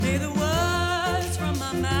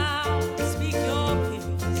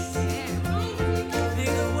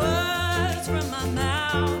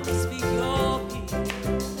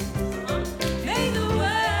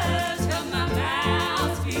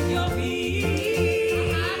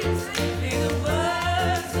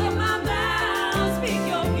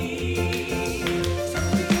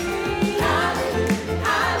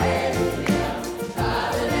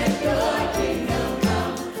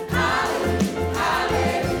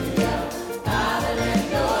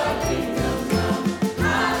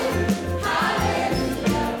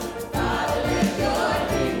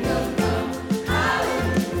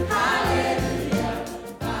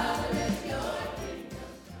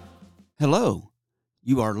Hello,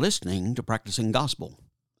 you are listening to Practicing Gospel.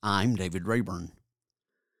 I'm David Rayburn.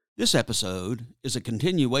 This episode is a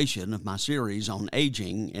continuation of my series on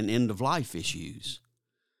aging and end-of-life issues.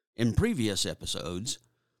 In previous episodes,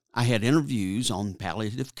 I had interviews on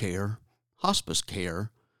palliative care, hospice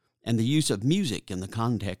care, and the use of music in the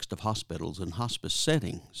context of hospitals and hospice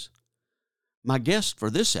settings. My guest for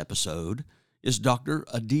this episode is Dr.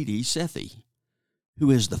 Aditi Sethi,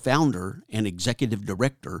 who is the founder and executive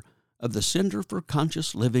director of the Center for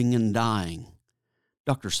Conscious Living and Dying.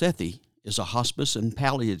 Dr. Sethi is a hospice and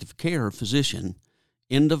palliative care physician,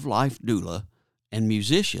 end-of-life doula, and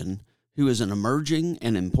musician who is an emerging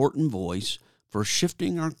and important voice for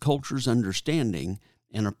shifting our culture's understanding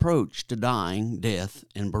and approach to dying, death,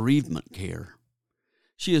 and bereavement care.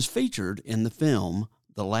 She is featured in the film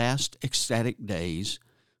The Last Ecstatic Days,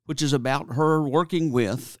 which is about her working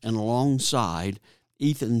with and alongside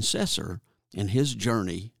Ethan Sesser in his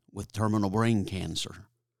journey with terminal brain cancer.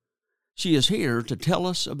 She is here to tell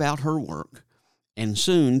us about her work and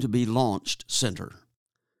soon-to-be-launched center.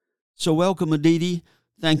 So welcome, Aditi.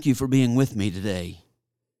 Thank you for being with me today.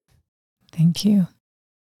 Thank you.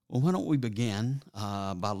 Well, why don't we begin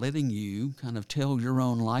by letting you kind of tell your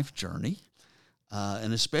own life journey,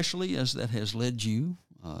 and especially as that has led you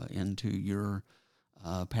into your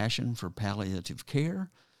passion for palliative care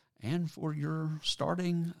and for your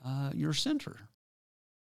starting your center.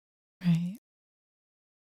 Right.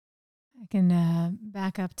 I can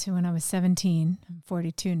back up to when I was 17. I'm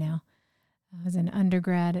 42 now. I was an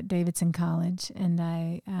undergrad at Davidson College, and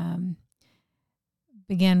I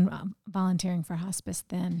began volunteering for hospice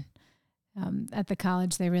then. At the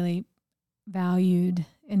college, they really valued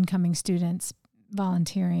incoming students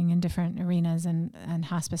volunteering in different arenas, and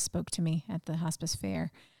hospice spoke to me at the hospice fair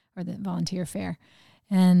or the volunteer fair.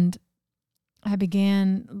 And I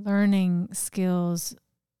began learning skills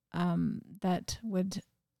that would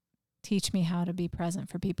teach me how to be present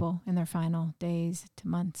for people in their final days to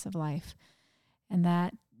months of life. And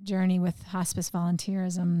that journey with hospice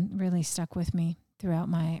volunteerism really stuck with me throughout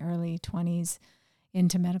my early 20s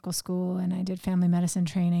into medical school. And I did family medicine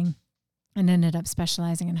training and ended up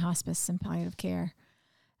specializing in hospice and palliative care.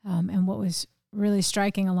 And what was really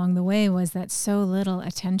striking along the way was that so little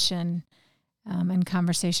attention and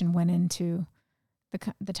conversation went into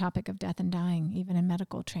the topic of death and dying, even in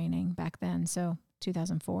medical training back then, so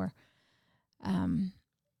 2004. And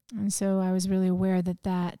so I was really aware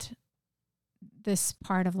that this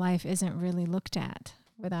part of life isn't really looked at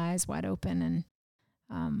with eyes wide open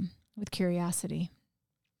and with curiosity.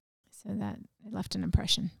 So that it left an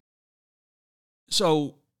impression.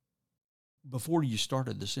 So before you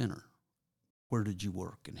started the center, where did you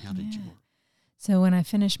work and how did you work? So when I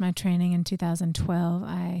finished my training in 2012,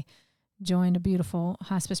 I joined a beautiful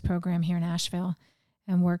hospice program here in Asheville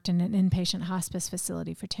and worked in an inpatient hospice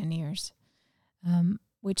facility for 10 years,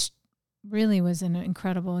 which really was an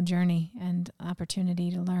incredible journey and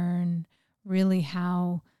opportunity to learn really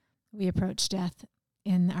how we approach death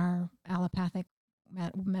in our allopathic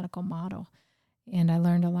medical model. And I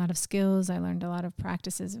learned a lot of skills. I learned a lot of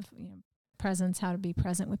practices of presence, how to be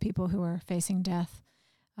present with people who are facing death.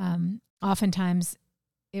 Oftentimes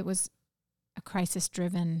it was a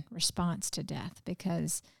crisis-driven response to death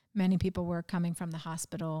because many people were coming from the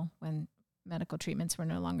hospital when medical treatments were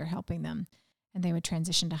no longer helping them, and they would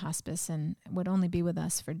transition to hospice and would only be with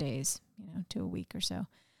us for days, to a week or so.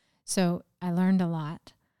 So I learned a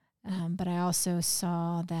lot, but I also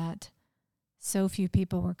saw that so few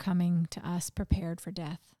people were coming to us prepared for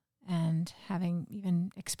death and having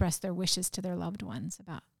even expressed their wishes to their loved ones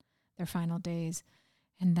about their final days,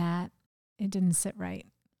 and that it didn't sit right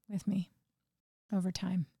with me over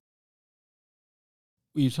time.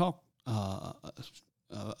 You talk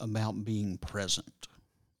about being present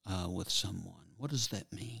with someone. What does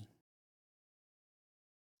that mean?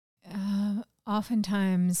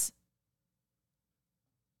 Oftentimes,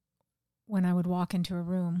 when I would walk into a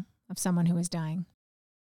room of someone who was dying,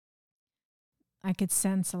 I could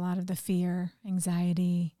sense a lot of the fear,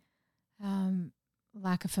 anxiety,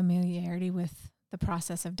 lack of familiarity with the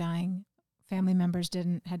process of dying. Family members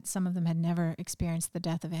some of them had never experienced the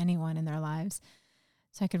death of anyone in their lives.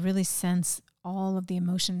 So I could really sense all of the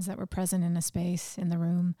emotions that were present in a space in the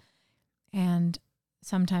room. And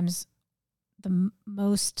sometimes the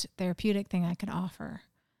most therapeutic thing I could offer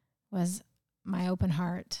was my open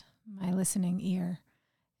heart, my listening ear,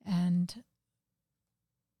 and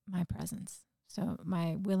my presence. So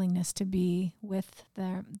my willingness to be with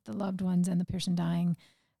the loved ones and the person dying,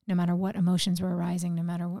 no matter what emotions were arising, no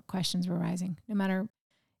matter what questions were arising, no matter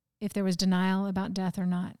if there was denial about death or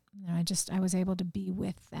not. I was able to be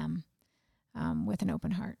with them with an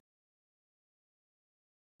open heart.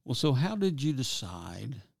 Well, so how did you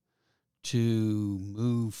decide to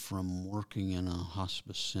move from working in a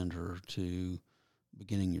hospice center to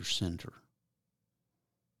beginning your center?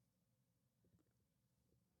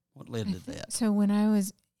 What led to that? So when I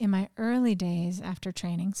was in my early days after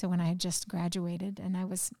training, so when I had just graduated and I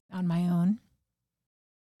was on my own,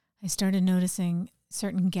 I started noticing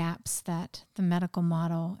certain gaps that the medical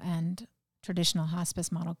model and traditional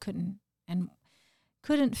hospice model couldn't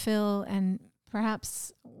fill, and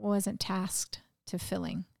perhaps wasn't tasked to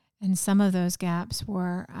filling. And some of those gaps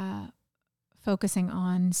were focusing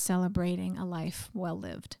on celebrating a life well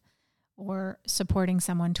lived or supporting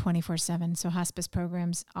someone 24/7. So hospice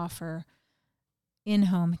programs offer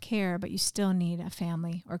in-home care, but you still need a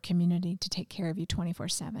family or community to take care of you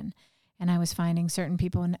 24/7. And I was finding certain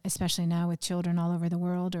people, especially now with children all over the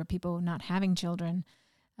world or people not having children,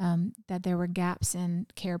 that there were gaps in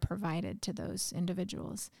care provided to those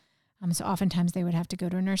individuals. So oftentimes they would have to go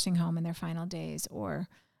to a nursing home in their final days or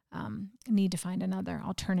need to find another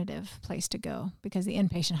alternative place to go because the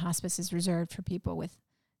inpatient hospice is reserved for people with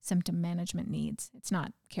symptom management needs. It's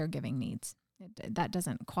not caregiving needs. That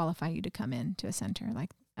doesn't qualify you to come in to a center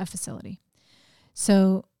like a facility.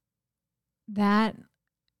 So that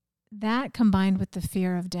combined with the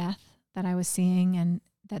fear of death that I was seeing and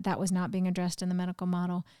that was not being addressed in the medical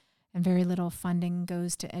model, and very little funding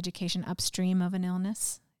goes to education upstream of an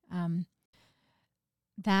illness.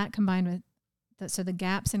 That combined with the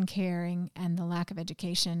gaps in caring and the lack of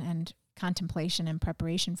education and contemplation and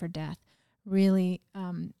preparation for death really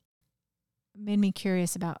made me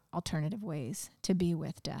curious about alternative ways to be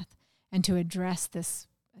with death and to address this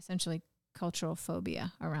essentially cultural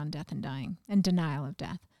phobia around death and dying and denial of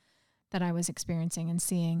death that I was experiencing and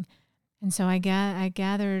seeing. And so I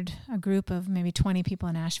gathered a group of maybe 20 people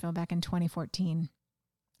in Asheville back in 2014.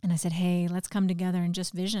 And I said, hey, let's come together and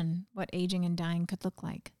just vision what aging and dying could look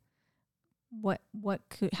like.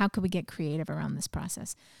 How could we get creative around this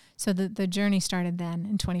process? So the journey started then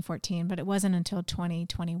in 2014, but it wasn't until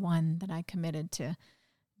 2021 that I committed to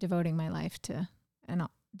devoting my life to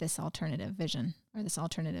this alternative vision or this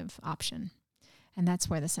alternative option. And that's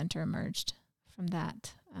where the center emerged from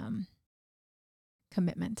that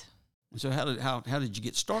commitment. So how did you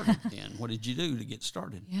get started then? What did you do to get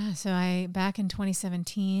started? Yeah, so back in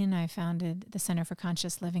 2017, I founded the Center for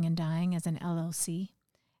Conscious Living and Dying as an LLC.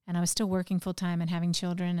 And I was still working full-time and having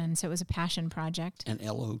children, and so it was a passion project. An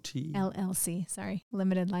LOT? LLC, sorry,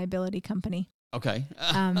 limited liability company. Okay.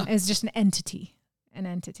 It was just an entity.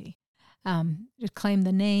 Just claimed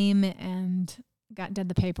the name and did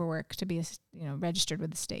the paperwork to be registered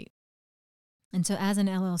with the state. And so as an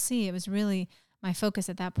LLC, it was really, my focus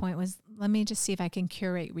at that point was, let me just see if I can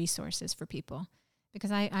curate resources for people.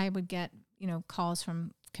 Because I would get, calls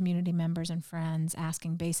from community members and friends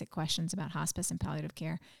asking basic questions about hospice and palliative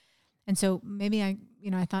care. And so maybe I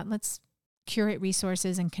thought, let's curate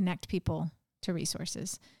resources and connect people to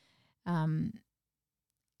resources. And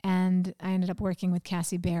I ended up working with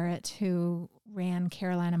Cassie Barrett, who ran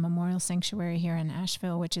Carolina Memorial Sanctuary here in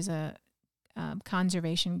Asheville, which is a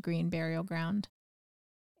conservation green burial ground.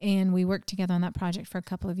 And we worked together on that project for a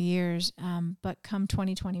couple of years. But come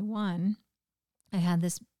 2021, I had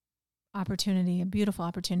this opportunity, a beautiful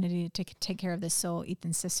opportunity to take care of this soul,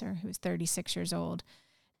 Ethan Sisser, who was 36 years old,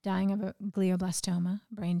 dying of a glioblastoma,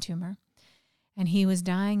 brain tumor. And he was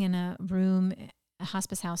dying in a room, a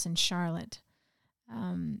hospice house in Charlotte,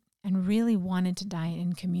 and really wanted to die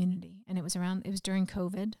in community. And it was during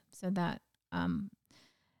COVID, so that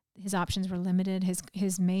his options were limited.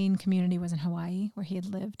 His main community was in Hawaii, where he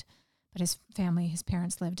had lived, but his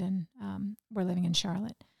parents were living in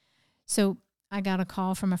Charlotte. So I got a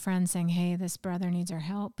call from a friend saying, hey, this brother needs our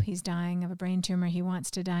help. He's dying of a brain tumor. He wants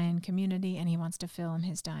to die in community, and he wants to film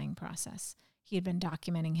his dying process. He had been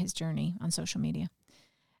documenting his journey on social media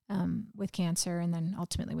with cancer and then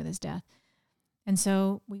ultimately with his death. And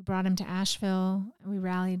so we brought him to Asheville. We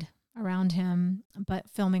rallied around him, but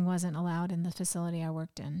filming wasn't allowed in the facility I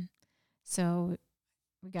worked in. So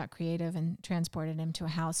we got creative and transported him to a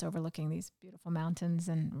house overlooking these beautiful mountains.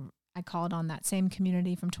 And I called on that same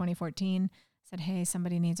community from 2014, said, hey,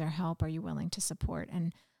 somebody needs our help. Are you willing to support?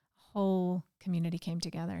 And a whole community came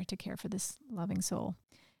together to care for this loving soul.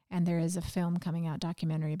 And there is a film coming out,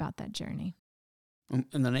 documentary about that journey.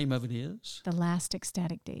 And the name of it is? The Last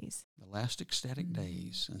Ecstatic Days. The Last Ecstatic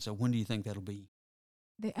Days. And so when do you think that'll be?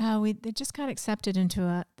 They just got accepted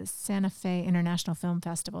into the Santa Fe International Film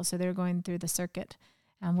Festival. So they're going through the circuit.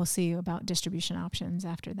 And we'll see about distribution options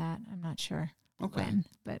after that. I'm not sure when,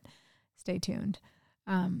 but stay tuned.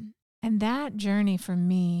 And that journey for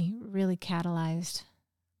me really catalyzed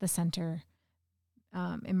the center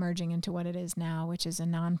emerging into what it is now, which is a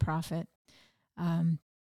nonprofit,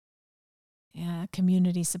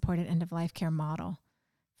 community-supported end-of-life care model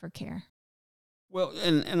for care. Well,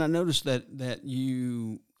 and I noticed that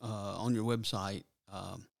you on your website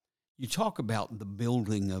you talk about the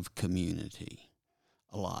building of community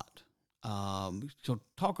a lot. So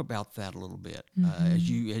talk about that a little bit as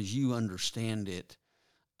you understand it.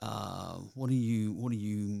 What do you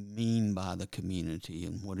mean by the community,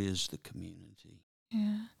 and what is the community?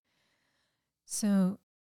 Yeah. So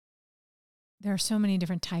there are so many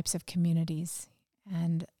different types of communities,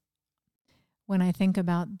 and when I think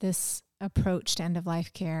about this approach to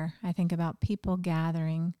end-of-life care, I think about people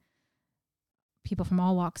from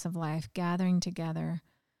all walks of life gathering together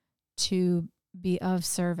to be of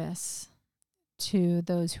service to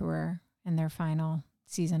those who are in their final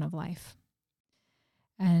season of life.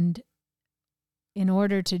 And in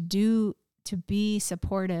order to be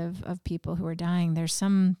supportive of people who are dying,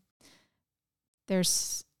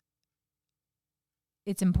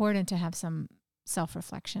 it's important to have some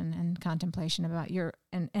self-reflection and contemplation about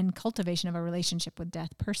and cultivation of a relationship with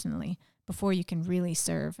death personally before you can really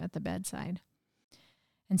serve at the bedside.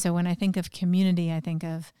 And so when I think of community, I think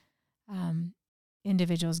of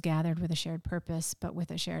individuals gathered with a shared purpose, but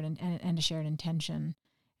with a shared and a shared intention,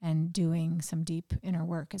 and doing some deep inner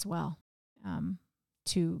work as well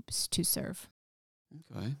to serve.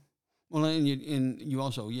 Okay. Well, and you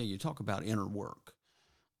also you talk about inner work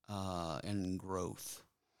and growth.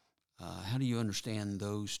 How do you understand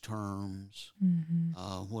those terms? Mm-hmm.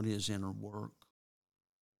 What is inner work?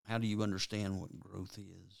 How do you understand what growth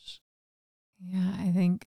is? Yeah, I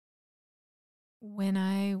think when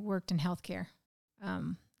I worked in healthcare,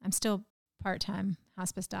 I'm still part-time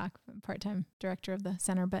hospice doc, part-time director of the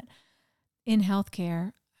center, but in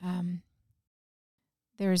healthcare,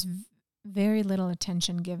 there's very little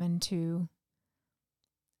attention given to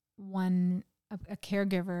a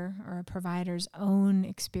caregiver or a provider's own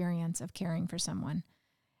experience of caring for someone.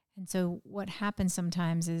 And so what happens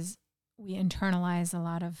sometimes is we internalize a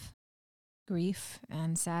lot of grief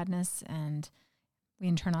and sadness, and we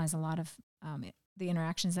internalize a lot of the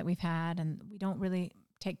interactions that we've had, and we don't really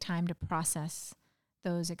take time to process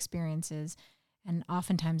those experiences. And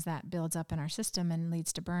oftentimes that builds up in our system and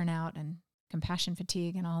leads to burnout and compassion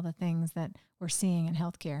fatigue and all the things that we're seeing in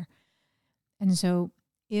healthcare. And so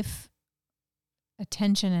if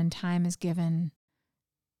attention and time is given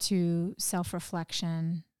to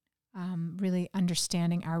self-reflection, really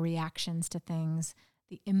understanding our reactions to things,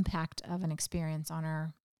 the impact of an experience on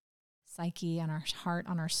our psyche, on our heart,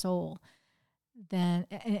 on our soul, then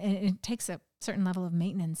it takes a certain level of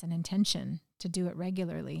maintenance and intention to do it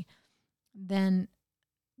regularly. Then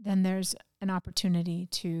there's an opportunity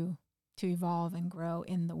to evolve and grow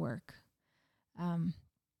in the work.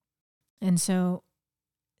 And so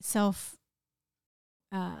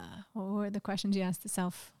what were the questions you asked?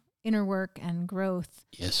 The inner work and growth.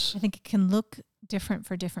 Yes. I think it can look different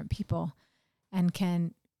for different people, and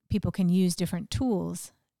people can use different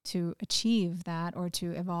tools to achieve that or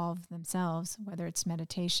to evolve themselves, whether it's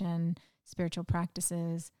meditation, spiritual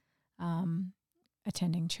practices,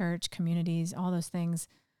 attending church, communities, all those things,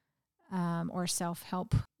 or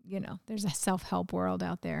self-help. There's a self-help world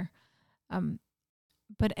out there.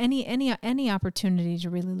 But any opportunity to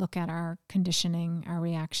really look at our conditioning, our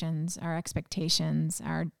reactions, our expectations,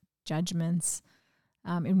 our judgments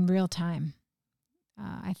in real time,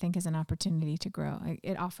 I think is an opportunity to grow.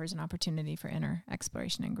 It offers an opportunity for inner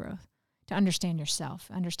exploration and growth, to understand yourself,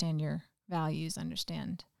 understand your values,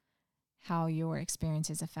 understand how your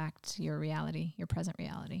experiences affect your reality, your present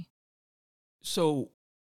reality. So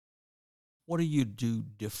what do you do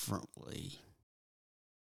differently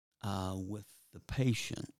with the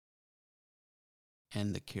patient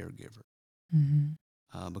and the caregiver?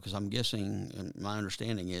 Mm-hmm. Because I'm guessing, and my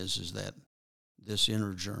understanding is that this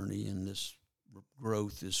inner journey and this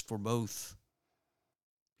growth is for both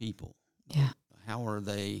people. Yeah. How are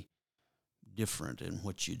they different in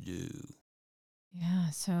what you do? Yeah,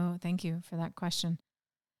 so thank you for that question.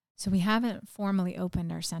 So we haven't formally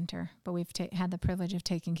opened our center, but we've had the privilege of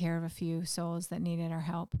taking care of a few souls that needed our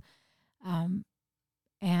help.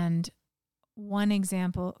 And one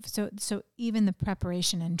example, so even the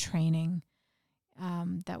preparation and training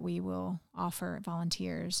that we will offer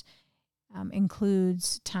volunteers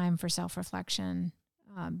includes time for self-reflection,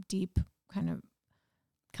 deep kind of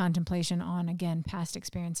contemplation on, again, past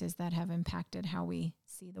experiences that have impacted how we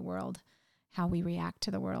see the world, how we react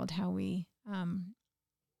to the world, how we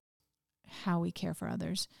care for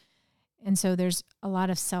others. And so there's a lot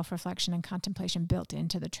of self-reflection and contemplation built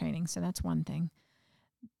into the training. So that's one thing.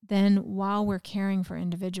 Then while we're caring for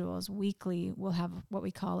individuals, weekly we'll have what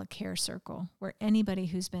we call a care circle, where anybody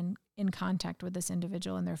who's been in contact with this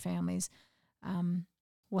individual and their families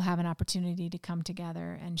will have an opportunity to come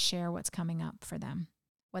together and share what's coming up for them,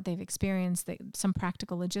 what they've experienced, some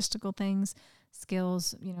practical logistical things,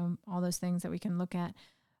 skills, all those things that we can look at,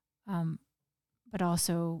 but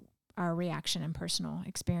also our reaction and personal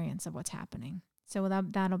experience of what's happening. So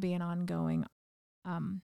that'll be an ongoing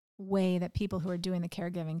way that people who are doing the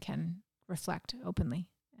caregiving can reflect openly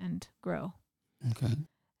and grow. Okay.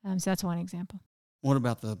 So that's one example. What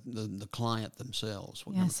about the client themselves?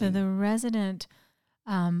 So the resident,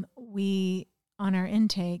 we, on our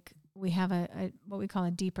intake, we have a what we call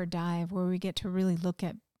a deeper dive, where we get to really look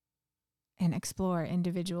at and explore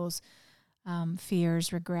individuals'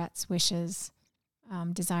 fears, regrets, wishes,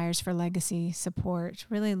 desires for legacy, support,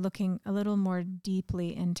 really looking a little more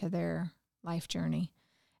deeply into their life journey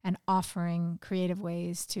and offering creative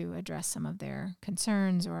ways to address some of their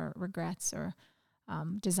concerns or regrets or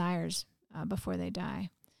desires before they die.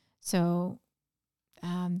 So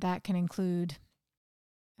that can include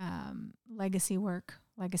legacy work,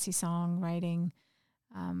 legacy song writing,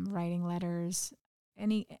 writing letters,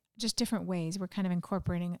 just different ways. We're kind of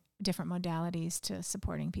incorporating different modalities to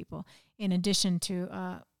supporting people, in addition to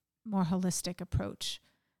a more holistic approach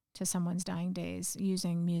to someone's dying days,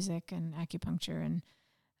 using music and acupuncture and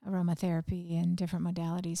aromatherapy and different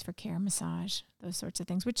modalities for care, massage, those sorts of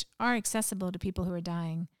things, which are accessible to people who are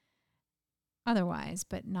dying otherwise,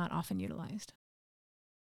 but not often utilized.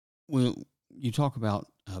 Well, you talk about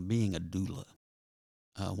being a doula.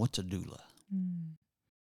 What's a doula?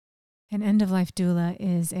 An end-of-life doula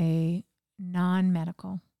is a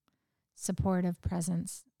non-medical supportive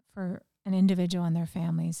presence for an individual and their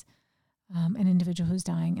families, an individual who's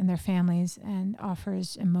dying and their families, and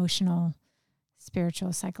offers emotional,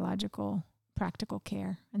 spiritual, psychological, practical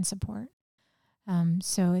care and support.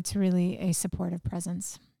 So it's really a supportive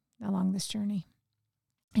presence along this journey.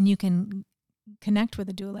 And you can connect with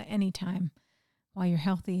a doula anytime, while you're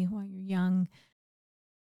healthy, while you're young,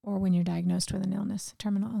 or when you're diagnosed with an illness,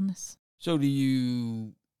 terminal illness. So do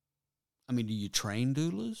you train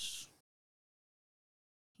doulas?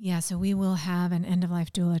 Yeah, so we will have an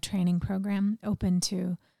end-of-life doula training program open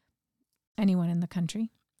to anyone in the country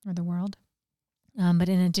or the world. But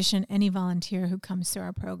in addition, any volunteer who comes through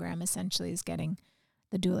our program essentially is getting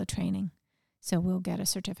the doula training. So we'll get a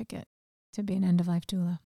certificate to be an end-of-life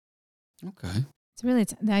doula. Okay. So really,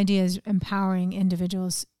 the idea is empowering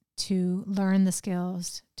individuals to learn the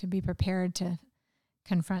skills, to be prepared to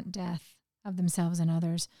confront death of themselves and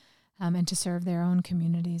others, and to serve their own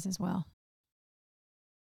communities as well.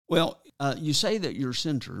 Well, you say that your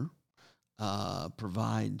center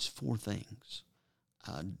provides 4 things: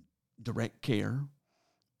 direct care,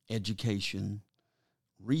 education,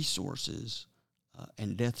 resources,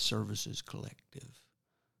 and death services collective.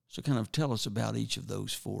 So kind of tell us about each of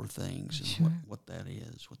those 4 things and Sure. what that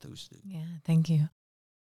is, what those do. Yeah, thank you.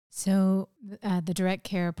 So the direct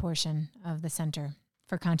care portion of the Center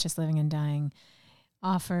for Conscious Living and Dying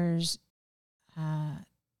offers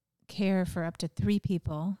care for up to 3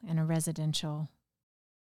 people in a residential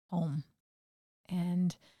home.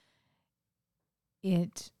 And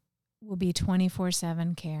it will be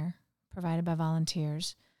 24/7 care provided by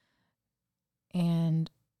volunteers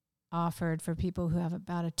and offered for people who have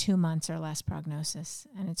about a 2 months or less prognosis.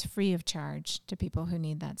 And it's free of charge to people who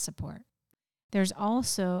need that support. There's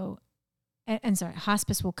also,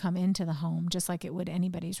 hospice will come into the home just like it would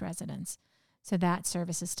anybody's residence. So that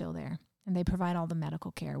service is still there. And they provide all the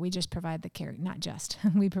medical care. We just provide the care, not just,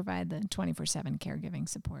 we provide the 24/7 caregiving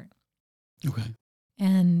support. Okay.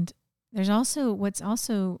 And there's also, what's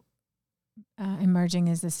also emerging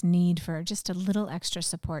is this need for just a little extra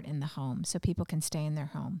support in the home so people can stay in their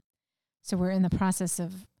home. So we're in the process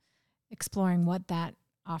of exploring what that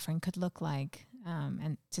offering could look like,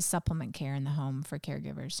 and to supplement care in the home for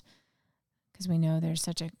caregivers, because we know there's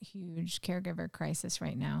such a huge caregiver crisis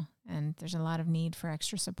right now, and there's a lot of need for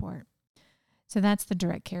extra support. So that's the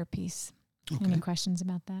direct care piece. Okay. Any questions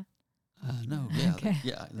about that? No. Yeah. Okay.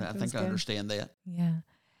 I think I understand that. Yeah.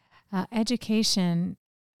 Education,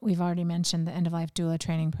 we've already mentioned the end-of-life doula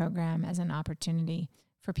training program as an opportunity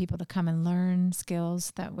for people to come and learn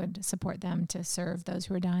skills that would support them to serve those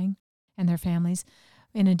who are dying and their families.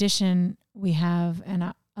 In addition, we have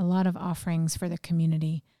a lot of offerings for the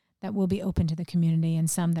community that will be open to the community, and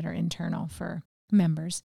some that are internal for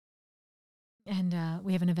members. And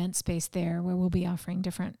we have an event space there where we'll be offering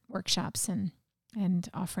different workshops and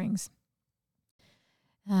offerings.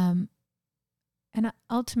 And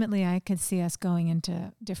ultimately, I could see us going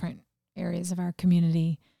into different areas of our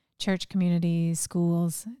community, church communities,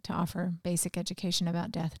 schools, to offer basic education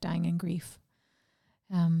about death, dying, and grief.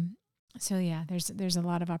 So yeah, there's a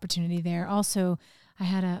lot of opportunity there. Also, I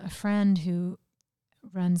had a friend who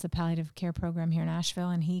runs the palliative care program here in Asheville,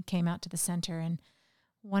 and he came out to the center, and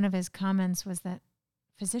one of his comments was that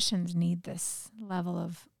physicians need this level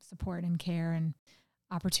of support and care and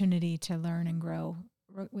opportunity to learn and grow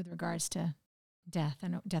with regards to death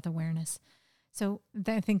and death awareness. So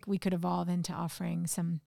I think we could evolve into offering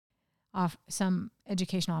some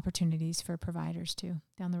educational opportunities for providers too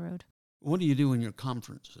down the road. What do you do in your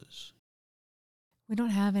conferences? We don't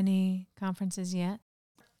have any conferences yet.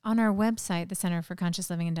 On our website, the Center for Conscious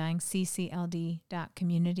Living and Dying,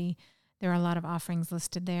 ccld.community, there are a lot of offerings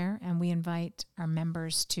listed there, and we invite our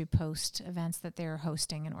members to post events that they're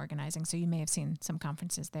hosting and organizing. So you may have seen some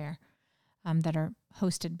conferences there that are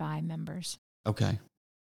hosted by members. Okay.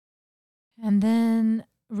 And then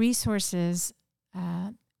resources,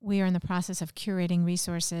 we are in the process of curating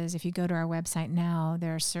resources. If you go to our website now,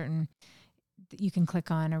 there are certain, you can click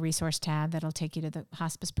on a resource tab that'll take you to the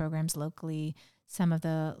hospice programs locally, some of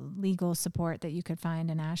the legal support that you could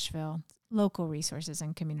find in Asheville, local resources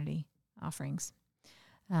and community offerings.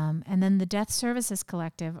 And then the Death Services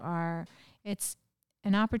Collective it's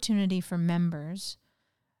an opportunity for members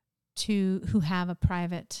who have a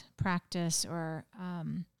private practice or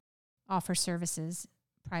offer services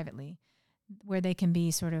privately, where they can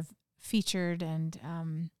be sort of featured and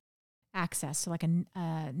access, so like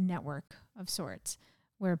a network of sorts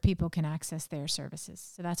where people can access their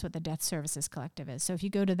services. So that's what the Death Services Collective is. So if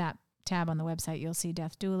you go to that tab on the website, you'll see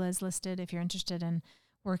death doulas listed if you're interested in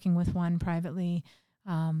working with one privately,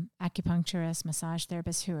 acupuncturists, massage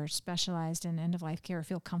therapists who are specialized in end-of-life care or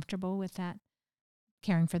feel comfortable with that,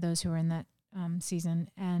 caring for those who are in that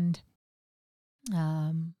season, and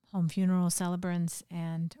home funeral celebrants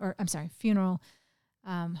funeral,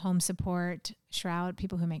 home support,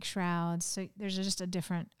 people who make shrouds. So there's just a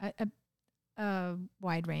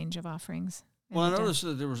wide range of offerings. Well, I noticed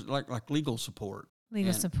that there was like legal support.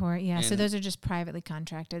 Legal support, yeah. So those are just privately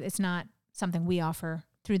contracted. It's not something we offer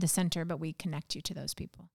through the center, but we connect you to those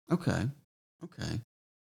people. Okay.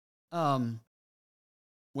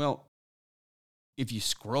 Well, if you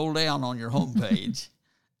scroll down on your homepage,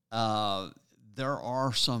 there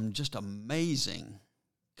are some just amazing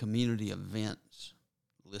community events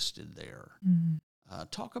listed there. Mm-hmm.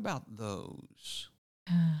 Talk about those.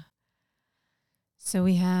 So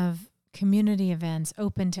we have community events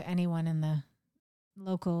open to anyone in the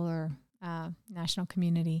local or national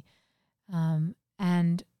community.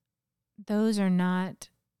 And those are not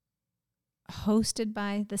hosted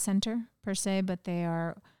by the center per se, but they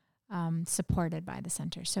are supported by the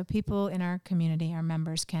center. So people in our community, our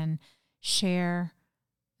members, can share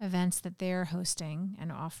events that they're hosting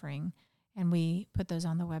and offering, and we put those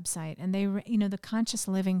on the website. And the conscious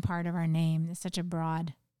living part of our name is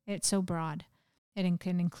it's so broad. It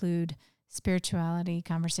can include spirituality,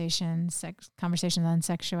 conversations on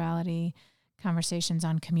sexuality, conversations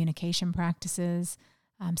on communication practices,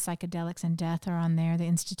 psychedelics and death are on there. The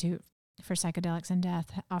Institute for Psychedelics and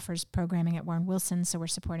Death offers programming at Warren Wilson, so we're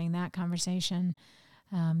supporting that conversation.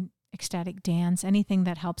 Ecstatic dance, anything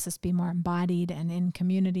that helps us be more embodied and in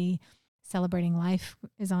community. Celebrating life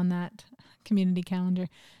is on that community calendar.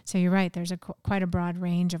 So you're right, there's quite a broad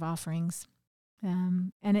range of offerings.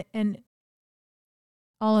 And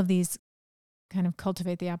all of these kind of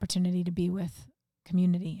cultivate the opportunity to be with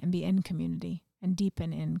community and be in community and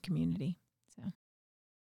deepen in community. So,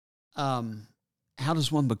 how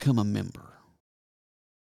does one become a member?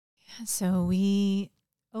 Yeah, so we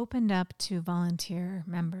opened up to volunteer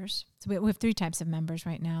members. So we have 3 types of members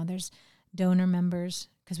right now. There's donor members,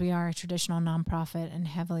 because we are a traditional nonprofit and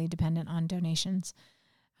heavily dependent on donations.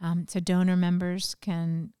 So donor members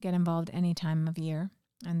can get involved any time of year,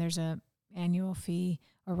 and there's a annual fee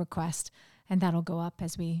or request, and that'll go up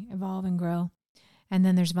as we evolve and grow. And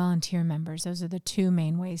then there's volunteer members. Those are the 2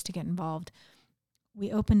 main ways to get involved.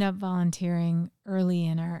 We opened up volunteering early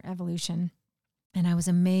in our evolution, and I was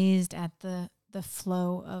amazed at the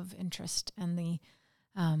flow of interest and the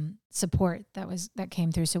support that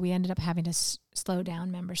came through. So we ended up having to slow down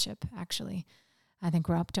membership, actually. I think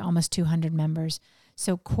we're up to almost 200 members.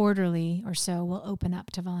 So quarterly or so, we'll open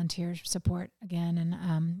up to volunteer support again,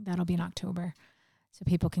 and that'll be in October. So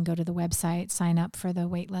people can go to the website, sign up for the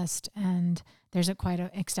wait list, and there's quite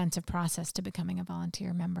an extensive process to becoming a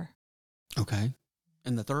volunteer member. Okay.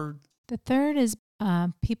 And the third? The third is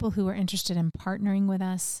people who are interested in partnering with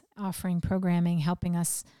us, offering programming, helping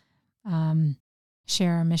us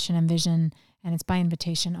share our mission and vision, and it's by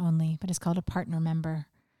invitation only, but it's called a partner member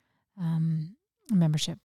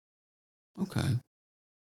membership. Okay.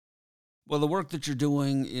 Well, the work that you're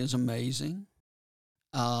doing is amazing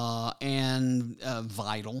and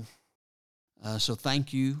vital. So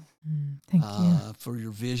thank you. Thank you. For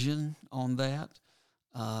your vision on that,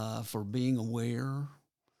 for being aware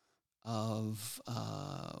of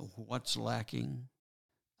what's lacking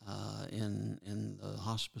in the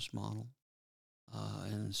hospice model,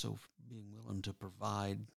 and so being willing to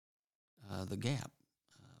provide the gap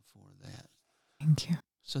for that. Thank you.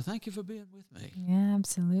 So thank you for being with me. Yeah,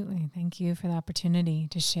 absolutely. Thank you for the opportunity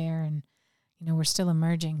to share. And, we're still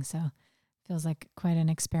emerging, so it feels like quite an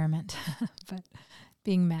experiment, but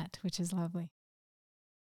being met, which is lovely.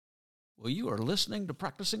 Well, you are listening to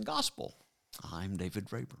Practicing Gospel. I'm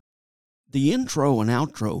David Rayburn. The intro and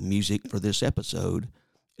outro music for this episode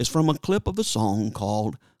is from a clip of a song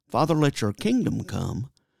called Father Let Your Kingdom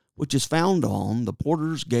Come, which is found on the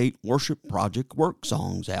Porter's Gate Worship Project Work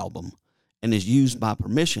Songs album and is used by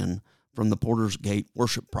permission from the Porter's Gate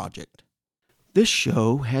Worship Project. This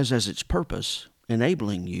show has as its purpose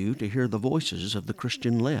enabling you to hear the voices of the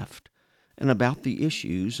Christian left and about the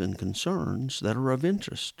issues and concerns that are of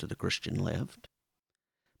interest to the Christian left.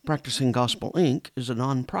 Practicing Gospel, Inc. is a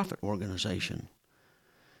nonprofit organization.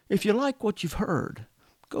 If you like what you've heard,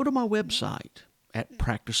 go to my website at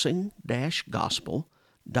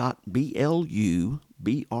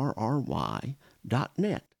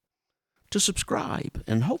practicing-gospel.blubry.net to subscribe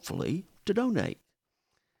and hopefully to donate.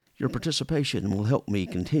 Your participation will help me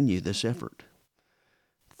continue this effort.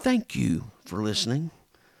 Thank you for listening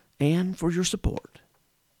and for your support.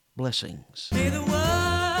 Blessings. May the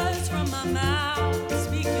words from my mouth